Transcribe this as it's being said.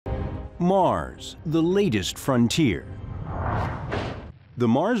Mars, the latest frontier. The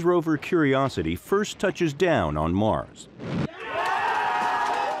Mars rover Curiosity first touches down on Mars.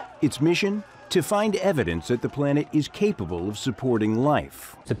 Its mission? To find evidence that the planet is capable of supporting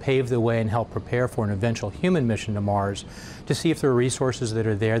life. To pave the way and help prepare for an eventual human mission to Mars, to see if there are resources that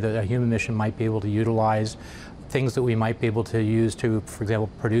are there that a human mission might be able to utilize, things that we might be able to use to, for example,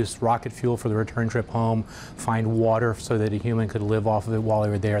 produce rocket fuel for the return trip home, find water so that a human could live off of it while they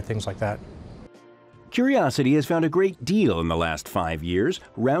were there, things like that. Curiosity has found a great deal in the last 5 years,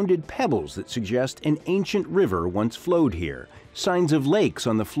 rounded pebbles that suggest an ancient river once flowed here, signs of lakes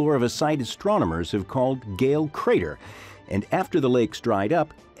on the floor of a site astronomers have called Gale Crater, and after the lakes dried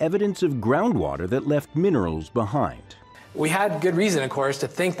up, evidence of groundwater that left minerals behind. We had good reason, of course, to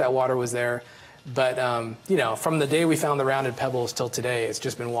think that water was there, but you know, from the day we found the rounded pebbles till today, it's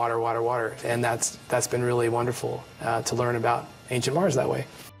just been water, water, water, and that's been really wonderful to learn about ancient Mars that way.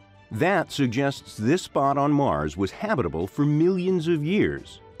 That suggests this spot on Mars was habitable for millions of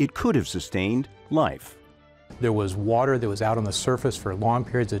years. It could have sustained life. There was water that was out on the surface for long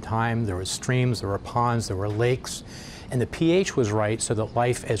periods of time. There were streams, there were ponds, there were lakes, and the pH was right so that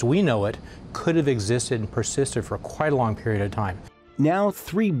life as we know it could have existed and persisted for quite a long period of time. Now,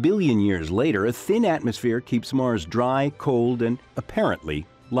 3 billion years later, a thin atmosphere keeps Mars dry, cold, and apparently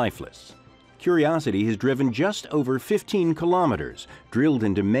lifeless. Curiosity has driven just over 15 kilometers, drilled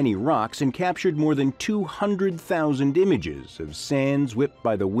into many rocks, and captured more than 200,000 images of sands whipped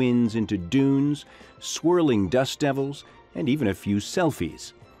by the winds into dunes, swirling dust devils, and even a few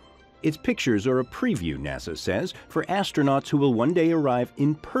selfies. Its pictures are a preview, NASA says, for astronauts who will one day arrive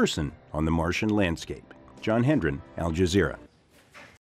in person on the Martian landscape. Hendren, Al Jazeera.